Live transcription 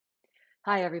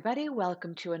Hi, everybody.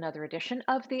 Welcome to another edition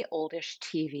of the Oldish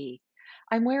TV.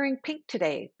 I'm wearing pink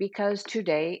today because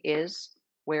today is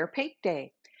Wear Pink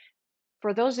Day.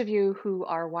 For those of you who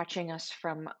are watching us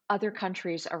from other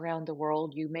countries around the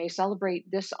world, you may celebrate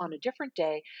this on a different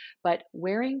day, but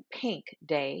Wearing Pink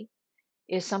Day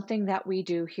is something that we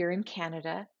do here in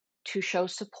Canada to show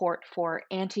support for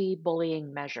anti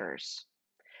bullying measures.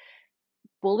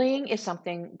 Bullying is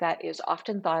something that is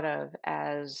often thought of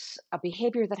as a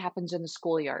behavior that happens in the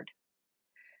schoolyard.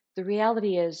 The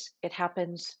reality is it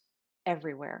happens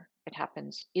everywhere. It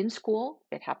happens in school,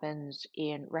 it happens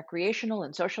in recreational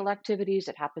and social activities,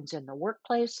 it happens in the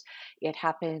workplace, it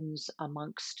happens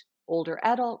amongst older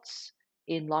adults,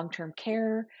 in long-term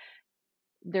care.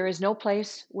 There is no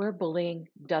place where bullying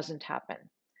doesn't happen.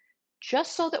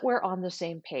 Just so that we're on the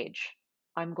same page,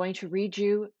 I'm going to read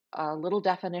you a little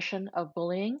definition of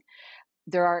bullying.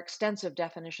 There are extensive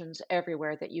definitions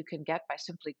everywhere that you can get by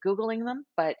simply Googling them,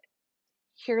 but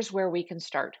here's where we can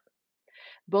start.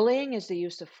 Bullying is the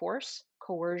use of force,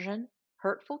 coercion,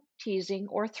 hurtful teasing,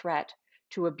 or threat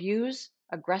to abuse,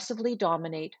 aggressively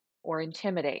dominate, or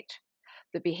intimidate.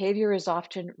 The behavior is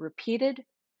often repeated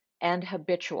and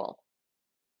habitual.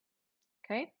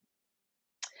 Okay?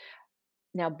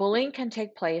 Now, bullying can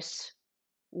take place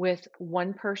with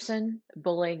one person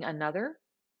bullying another.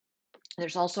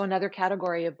 There's also another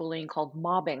category of bullying called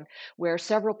mobbing, where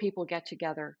several people get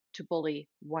together to bully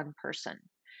one person.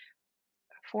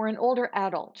 For an older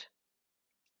adult,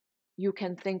 you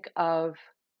can think of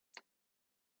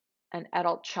an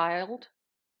adult child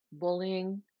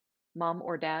bullying mom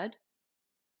or dad,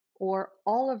 or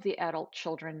all of the adult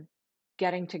children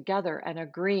getting together and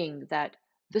agreeing that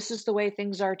this is the way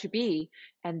things are to be,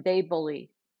 and they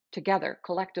bully together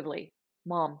collectively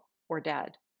mom or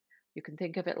dad. You can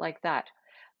think of it like that.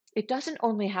 It doesn't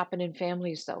only happen in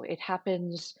families, though, it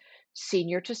happens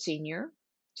senior to senior.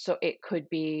 So it could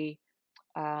be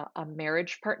a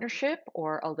marriage partnership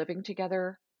or a living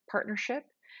together partnership.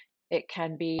 It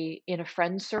can be in a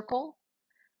friend circle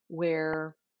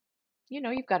where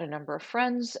you've got a number of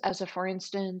friends, as a for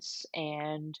instance,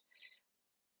 and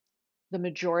the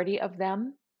majority of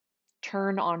them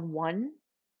turn on one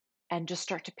and just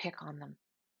start to pick on them,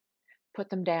 put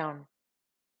them down,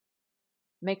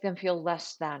 make them feel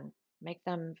less than, make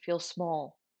them feel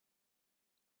small.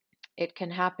 It can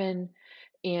happen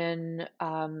in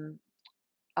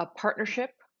a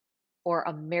partnership or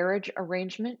a marriage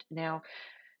arrangement. Now,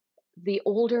 the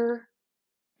older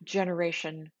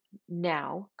generation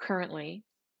now, currently,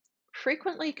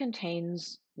 frequently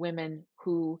contains women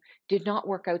who did not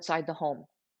work outside the home.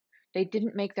 They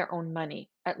didn't make their own money,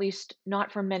 at least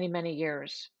not for many, many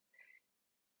years.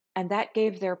 And that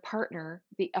gave their partner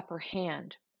the upper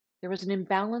hand. There was an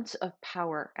imbalance of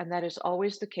power, and that is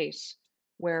always the case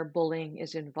where bullying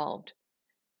is involved.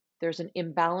 There's an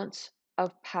imbalance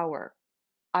of power,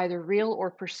 either real or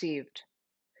perceived.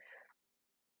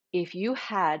 If you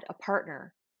had a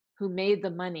partner who made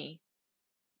the money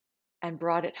and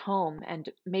brought it home and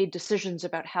made decisions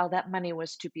about how that money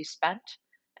was to be spent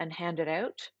and handed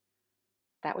out,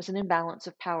 that was an imbalance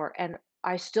of power. And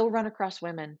I still run across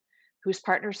women whose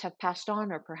partners have passed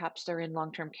on, or perhaps they're in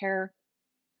long term care,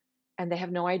 and they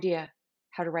have no idea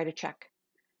how to write a check.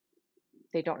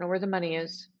 They don't know where the money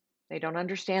is, they don't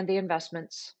understand the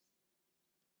investments,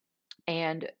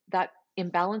 and that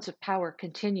imbalance of power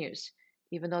continues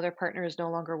even though their partner is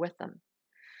no longer with them.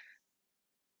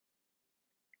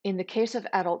 In the case of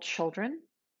adult children,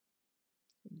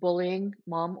 bullying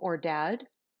mom or dad,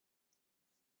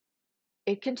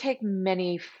 it can take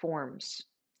many forms.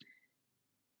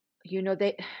 You know,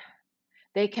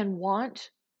 they can want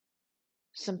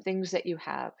some things that you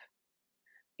have,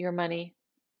 your money,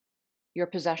 your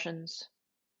possessions,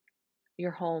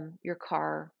 your home, your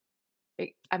car.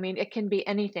 I mean, it can be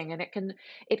anything, and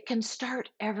it can start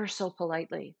ever so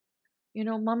politely.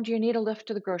 Mom, do you need a lift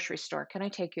to the grocery store? Can I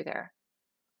take you there?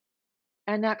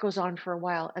 And that goes on for a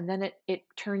while, and then it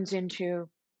turns into,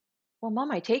 well,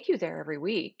 mom, I take you there every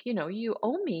week. You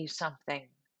owe me something.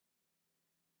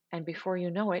 And before you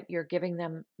know it, you're giving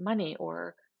them money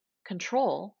or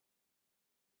control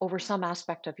over some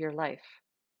aspect of your life.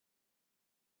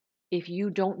 If you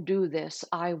don't do this,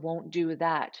 I won't do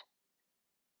that.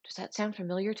 Does that sound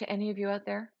familiar to any of you out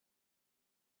there?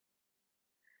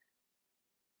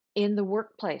 In the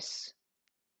workplace,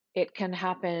 it can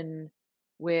happen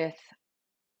with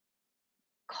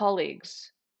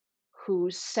colleagues who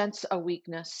sense a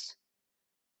weakness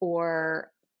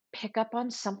or pick up on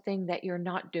something that you're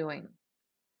not doing,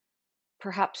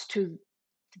 perhaps to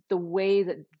the way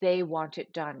that they want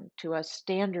it done, to a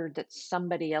standard that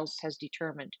somebody else has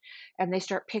determined. And they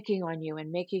start picking on you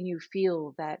and making you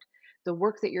feel that the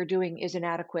work that you're doing is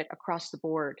inadequate across the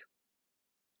board.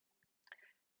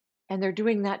 And they're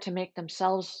doing that to make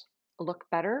themselves look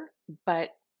better, but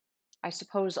I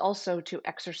suppose also to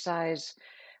exercise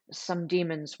some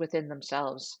demons within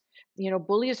themselves.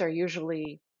 Bullies are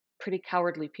usually pretty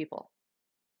cowardly people.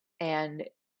 And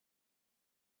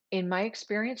in my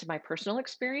experience, my personal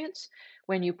experience,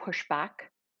 when you push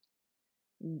back,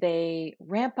 they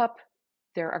ramp up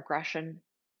their aggression,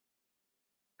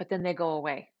 but then they go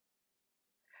away.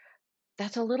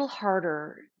 That's a little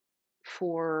harder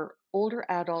for older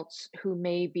adults who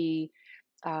may be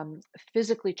um,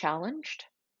 physically challenged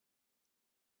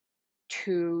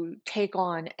to take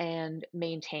on and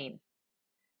maintain.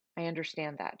 I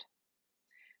understand that.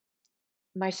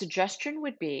 My suggestion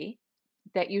would be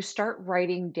that you start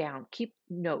writing down, keep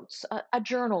notes, a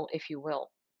journal, if you will.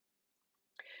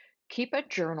 Keep a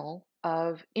journal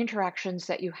of interactions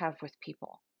that you have with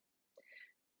people,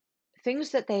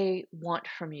 things that they want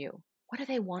from you. What do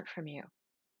they want from you?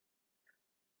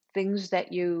 Things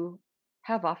that you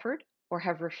have offered or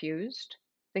have refused,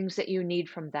 things that you need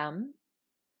from them,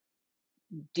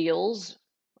 deals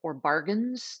or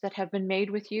bargains that have been made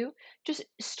with you. Just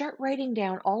start writing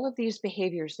down all of these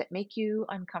behaviors that make you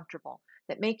uncomfortable,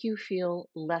 that make you feel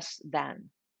less than.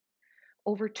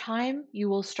 Over time, you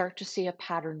will start to see a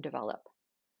pattern develop.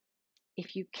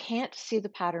 If you can't see the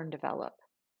pattern develop,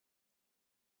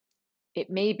 it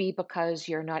may be because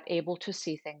you're not able to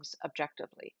see things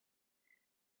objectively.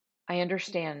 I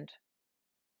understand.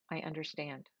 I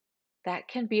understand. That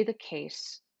can be the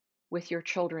case with your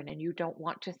children, and you don't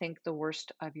want to think the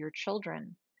worst of your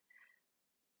children.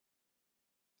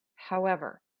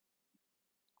 However,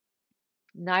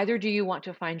 neither do you want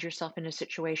to find yourself in a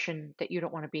situation that you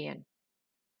don't want to be in.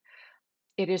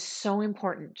 It is so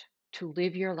important to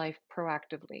live your life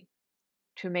proactively,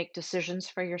 to make decisions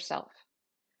for yourself.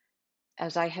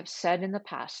 As I have said in the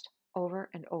past, over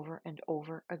and over and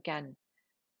over again,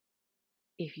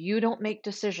 if you don't make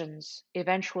decisions,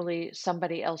 eventually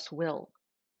somebody else will.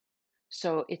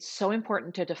 So it's so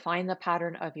important to define the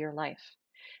pattern of your life.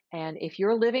 And if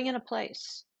you're living in a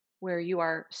place where you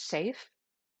are safe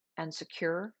and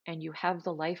secure and you have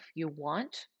the life you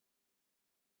want,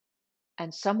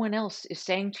 and someone else is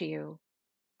saying to you,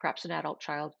 perhaps an adult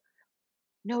child,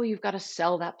 no, you've got to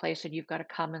sell that place and you've got to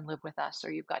come and live with us,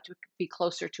 or you've got to be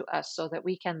closer to us so that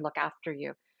we can look after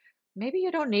you. Maybe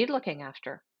you don't need looking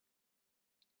after.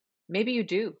 Maybe you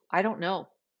do. I don't know.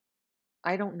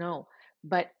 I don't know.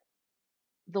 But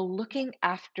the looking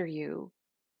after you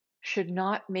should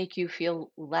not make you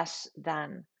feel less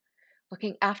than.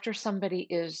 Looking after somebody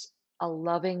is a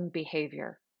loving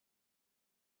behavior.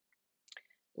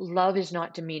 Love is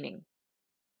not demeaning.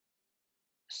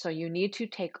 So you need to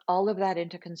take all of that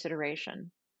into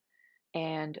consideration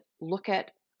and look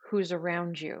at who's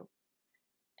around you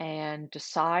and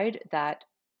decide that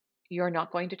you're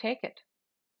not going to take it.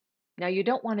 Now, you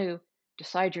don't want to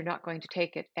decide you're not going to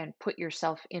take it and put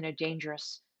yourself in a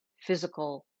dangerous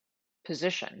physical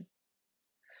position.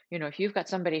 If you've got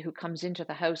somebody who comes into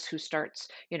the house who starts,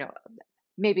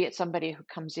 maybe it's somebody who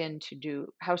comes in to do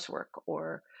housework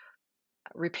or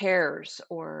repairs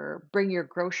or bring your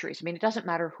groceries. I mean, it doesn't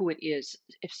matter who it is.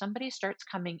 If somebody starts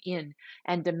coming in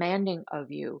and demanding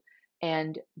of you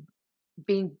and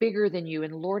being bigger than you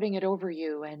and lording it over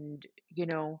you and,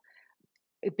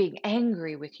 being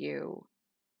angry with you,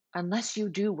 unless you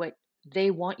do what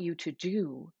they want you to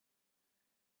do,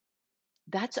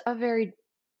 that's a very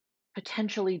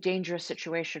potentially dangerous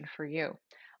situation for you.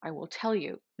 I will tell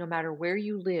you, no matter where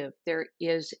you live, there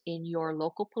is in your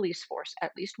local police force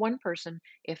at least one person,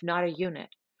 if not a unit,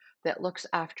 that looks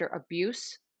after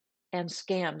abuse and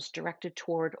scams directed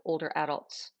toward older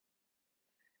adults.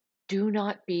 Do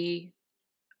not be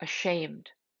ashamed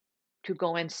to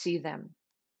go and see them.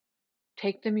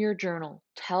 Take them your journal,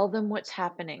 tell them what's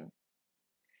happening.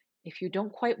 If you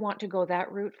don't quite want to go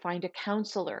that route, find a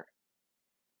counselor.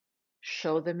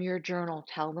 Show them your journal,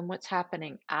 tell them what's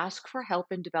happening, ask for help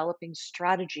in developing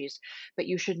strategies, but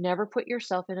you should never put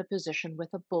yourself in a position with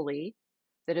a bully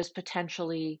that is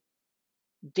potentially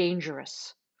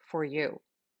dangerous for you.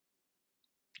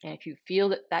 And if you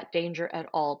feel that danger at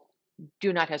all,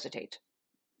 do not hesitate.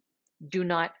 Do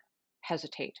not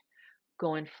hesitate.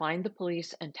 Go and find the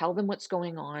police and tell them what's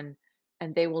going on,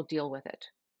 and they will deal with it.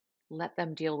 Let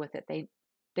them deal with it.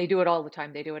 They do it all the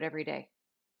time. They do it every day.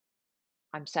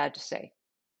 I'm sad to say.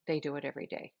 They do it every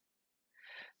day.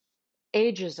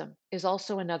 Ageism is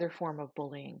also another form of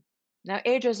bullying. Now,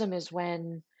 ageism is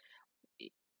when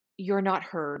you're not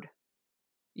heard.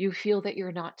 You feel that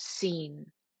you're not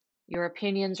seen. Your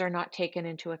opinions are not taken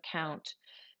into account.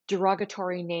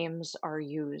 Derogatory names are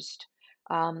used.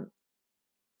 Um,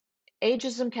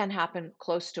 Ageism can happen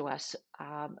close to us,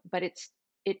 but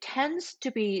it tends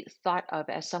to be thought of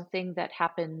as something that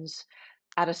happens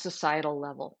at a societal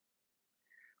level,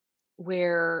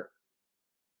 where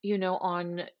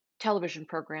on television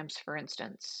programs, for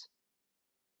instance,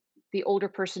 the older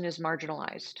person is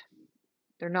marginalized.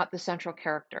 They're not the central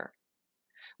character.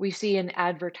 We see in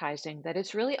advertising that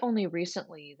it's really only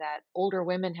recently that older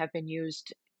women have been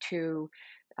used to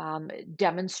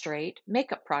demonstrate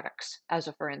makeup products, as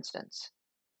a for instance,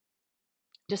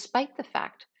 despite the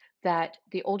fact that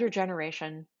the older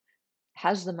generation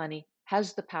has the money,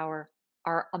 has the power,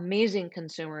 are amazing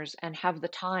consumers, and have the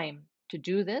time to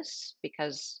do this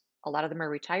because a lot of them are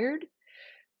retired.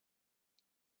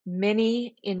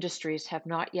 Many industries have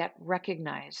not yet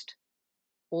recognized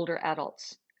older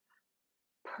adults.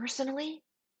 Personally,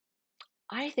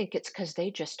 I think it's because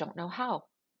they just don't know how.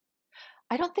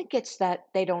 I don't think it's that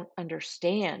they don't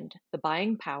understand the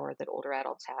buying power that older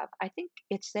adults have. I think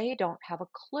it's they don't have a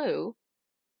clue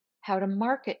how to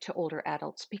market to older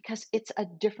adults because it's a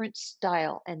different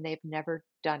style and they've never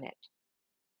done it.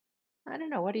 I don't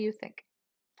know. What do you think?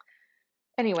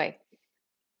 Anyway,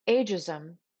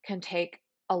 ageism can take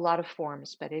a lot of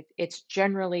forms, but it's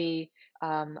generally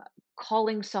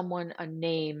calling someone a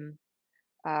name,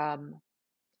 um,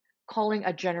 calling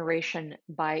a generation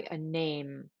by a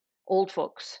name. Old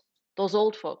folks, those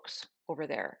old folks over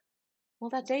there. Well,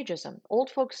 that's ageism. Old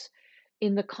folks,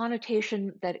 in the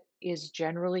connotation that is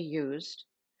generally used,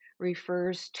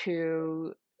 refers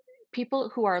to people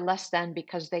who are less than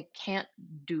because they can't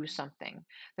do something.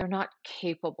 They're not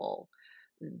capable.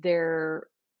 They're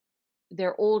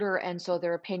they're older and so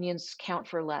their opinions count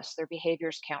for less, their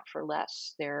behaviors count for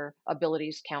less, their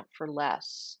abilities count for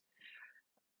less.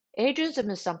 Ageism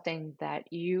is something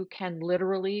that you can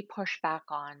literally push back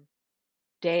on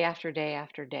day after day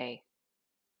after day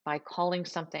by calling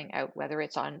something out, whether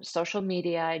it's on social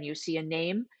media and you see a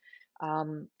name.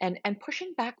 And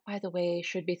pushing back, by the way,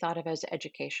 should be thought of as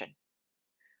education.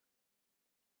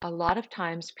 A lot of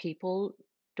times people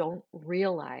don't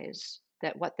realize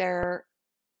that what they're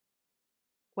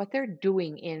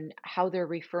doing in how they're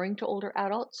referring to older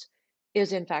adults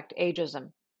is in fact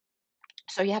ageism.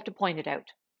 So you have to point it out.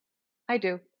 I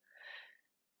do.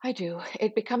 I do.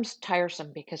 It becomes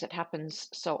tiresome because it happens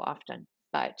so often.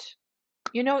 But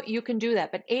you can do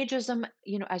that. But ageism,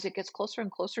 as it gets closer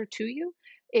and closer to you,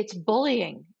 it's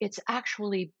bullying. It's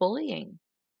actually bullying.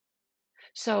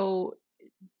 So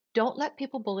don't let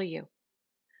people bully you.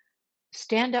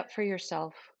 Stand up for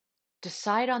yourself.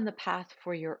 Decide on the path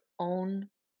for your own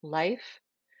life.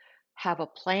 Have a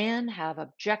plan, have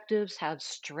objectives, have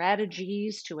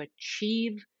strategies to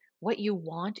achieve what you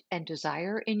want and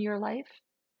desire in your life.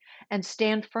 And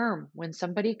stand firm when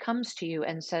somebody comes to you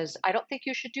and says, I don't think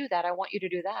you should do that. I want you to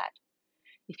do that.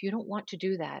 If you don't want to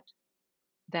do that,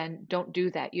 then don't do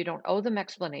that. You don't owe them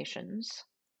explanations.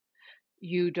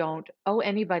 You don't owe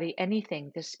anybody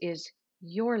anything. This is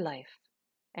your life,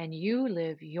 and you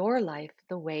live your life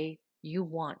the way you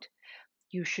want.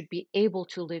 You should be able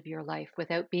to live your life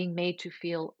without being made to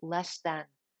feel less than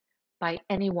by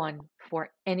anyone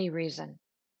for any reason.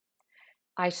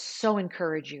 I so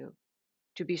encourage you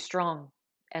to be strong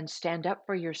and stand up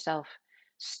for yourself.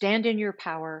 Stand in your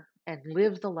power and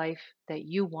live the life that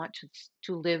you want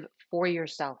to live for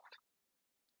yourself.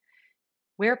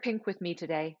 Wear pink with me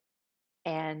today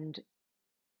and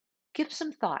give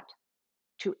some thought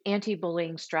to anti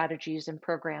bullying strategies and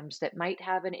programs that might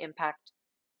have an impact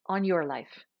on your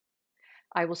life.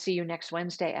 I will see you next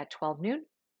Wednesday at 12 noon.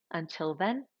 Until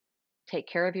then, take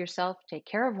care of yourself, take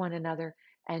care of one another,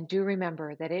 and do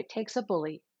remember that it takes a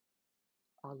bully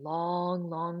a long,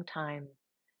 long time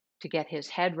to get his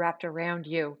head wrapped around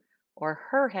you or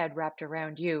her head wrapped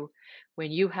around you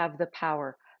when you have the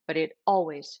power. But it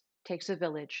always takes a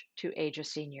village to age a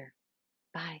senior.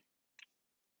 Bye.